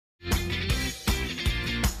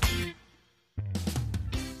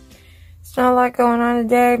It's not a lot going on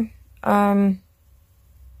today. I'm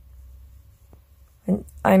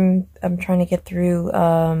trying to get through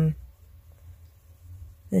the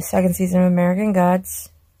second season of American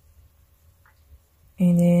Gods,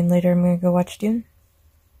 and then later I'm gonna go watch Dune.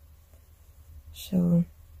 So I'm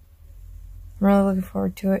really looking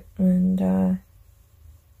forward to it, and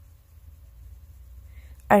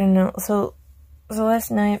I don't know. So last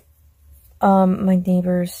night, my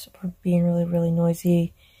neighbors were being really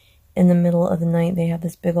noisy. In the middle of the night, they had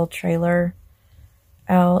this big old trailer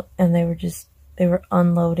out, and they were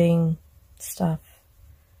unloading stuff.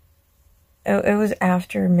 It was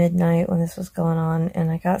after midnight when this was going on, and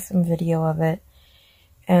I got some video of it,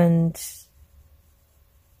 and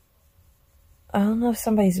I don't know if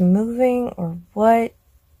somebody's moving or what,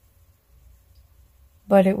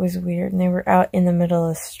 but it was weird, and they were out in the middle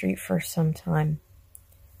of the street for some time.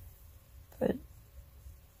 But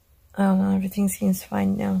I don't know, everything seems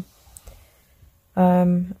fine now.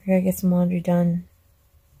 I gotta get some laundry done.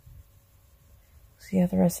 See how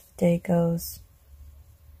the rest of the day goes.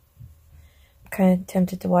 I'm kind of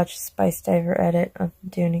tempted to watch Spice Diver edit of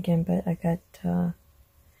Dune again, but I got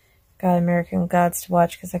American Gods to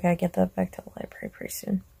watch because I gotta get that back to the library pretty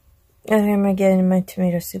soon. I think I'm gonna get into my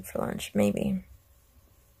tomato soup for lunch. Maybe.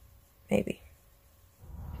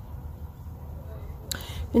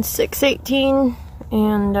 It's 6:18,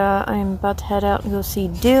 and I'm about to head out and go see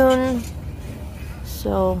Dune.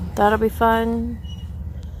 So that'll be fun.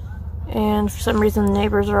 And for some reason the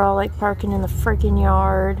neighbors are all like parking in the freaking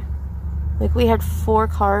yard. Like, we had 4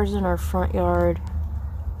 cars in our front yard.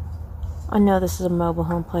 I know this is a mobile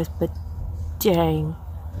home place, but dang.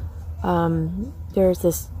 There's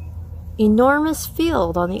this enormous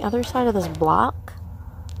field on the other side of this block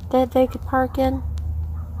that they could park in.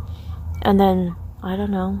 And then, I don't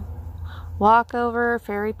know, walk over,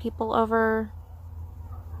 ferry people over,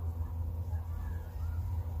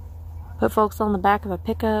 put folks on the back of a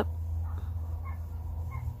pickup.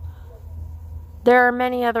 There are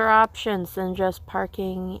many other options than just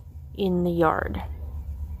parking in the yard,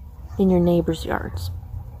 in your neighbor's yards.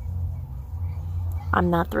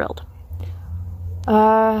 I'm not thrilled.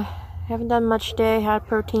 Haven't done much today, had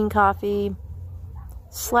protein coffee,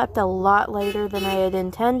 slept a lot later than I had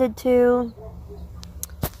intended to,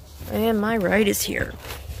 and my ride is here.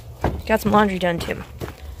 Got some laundry done too,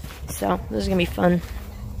 so this is gonna be fun.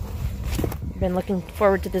 I've been looking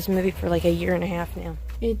forward to this movie for like a year and a half now.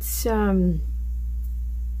 It's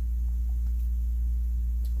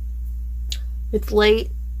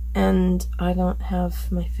late, and I don't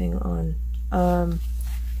have my thing on.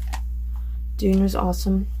 Dune was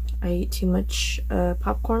awesome. I ate too much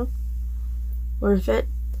popcorn. Worth it.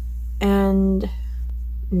 And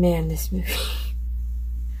man, this movie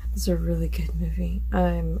is a really good movie.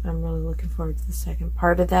 I'm really looking forward to the second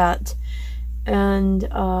part of that. And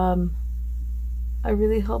I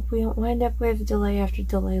really hope we don't wind up with delay after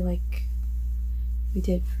delay like we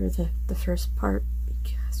did for the first part,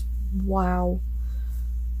 because wow.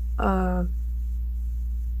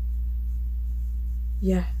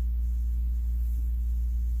 Yeah.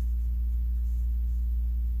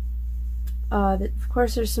 Of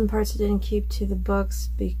course there's some parts I didn't keep to the books,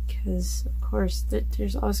 because of course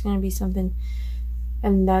there's always going to be something,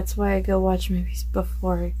 and that's why I go watch movies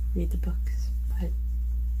before I read the books. But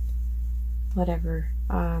whatever.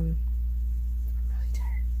 I'm really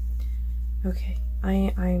tired. Okay,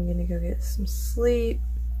 I am gonna go get some sleep.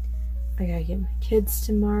 I gotta get my kids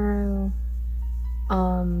tomorrow.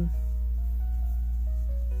 And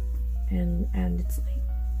it's late.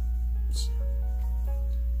 So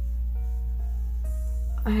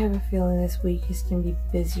I have a feeling this week is gonna be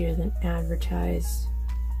busier than advertised.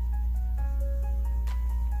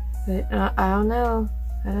 But I don't know.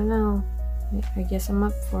 I guess I'm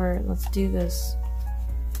up for it. Let's do this.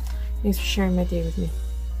 Thanks for sharing my day with me.